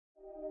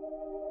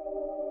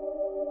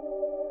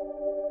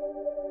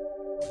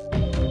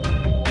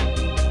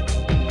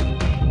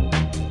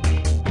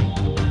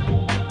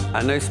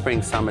Our new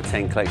Spring Summer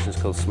 10 collection is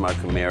called Smoke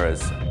and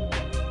Mirrors.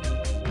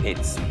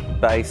 It's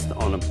based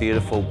on a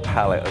beautiful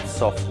palette of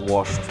soft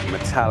washed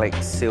metallic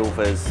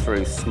silvers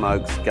through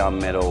smokes,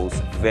 gunmetals,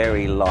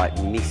 very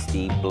light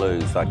misty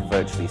blues, like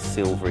virtually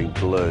silvery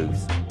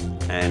blues,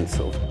 and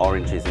sort of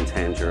oranges and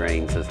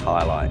tangerines as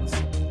highlights.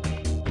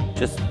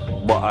 Just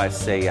what I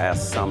see our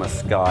summer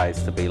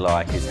skies to be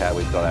like is how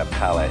we've got our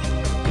palette.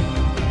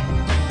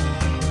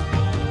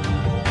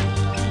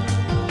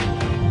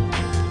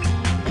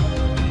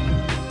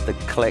 The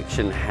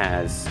collection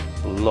has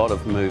a lot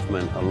of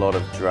movement, a lot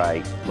of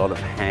drape, a lot of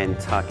hand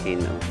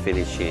tucking and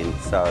finishing.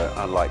 So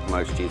unlike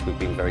most years, we've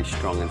been very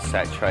strong and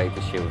saturated.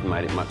 This year we've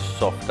made it much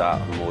softer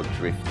and more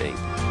drifty.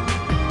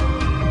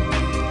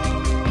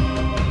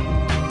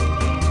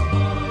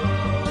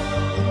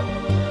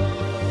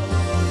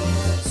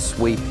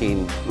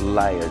 Sweeping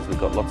layers, we've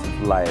got lots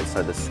of layers,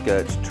 so the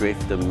skirts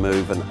drift and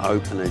move and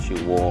open as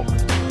you walk.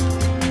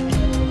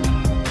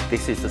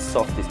 This is the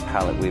softest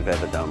palette we've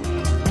ever done.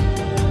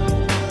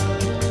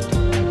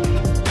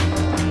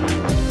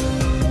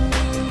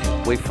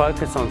 We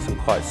focus on some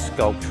quite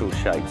sculptural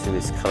shapes in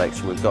this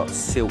collection. We've got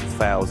silk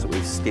fouls that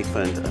we've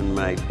stiffened and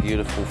made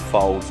beautiful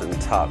folds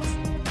and tucks.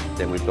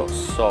 Then we've got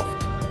soft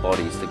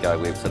bodies to go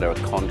with, so there are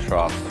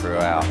contrasts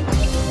throughout.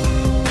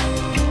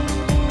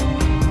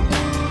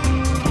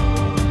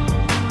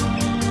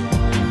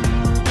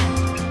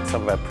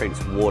 Some of our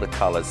prints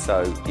watercolours,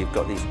 so you've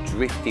got these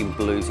drifting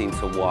blues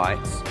into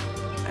whites,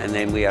 and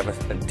then we have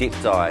a dip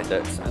dye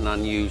that's an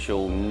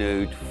unusual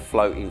nude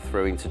floating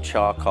through into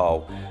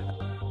charcoal,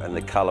 and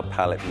the colour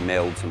palette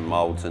melds and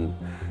moulds and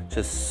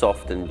just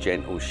soft and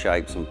gentle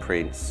shapes and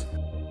prints.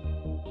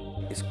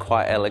 It's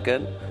quite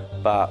elegant,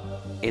 but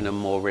in a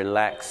more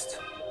relaxed,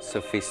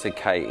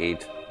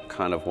 sophisticated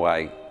kind of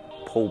way.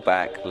 Pull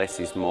back, less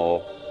is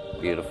more,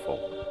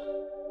 beautiful.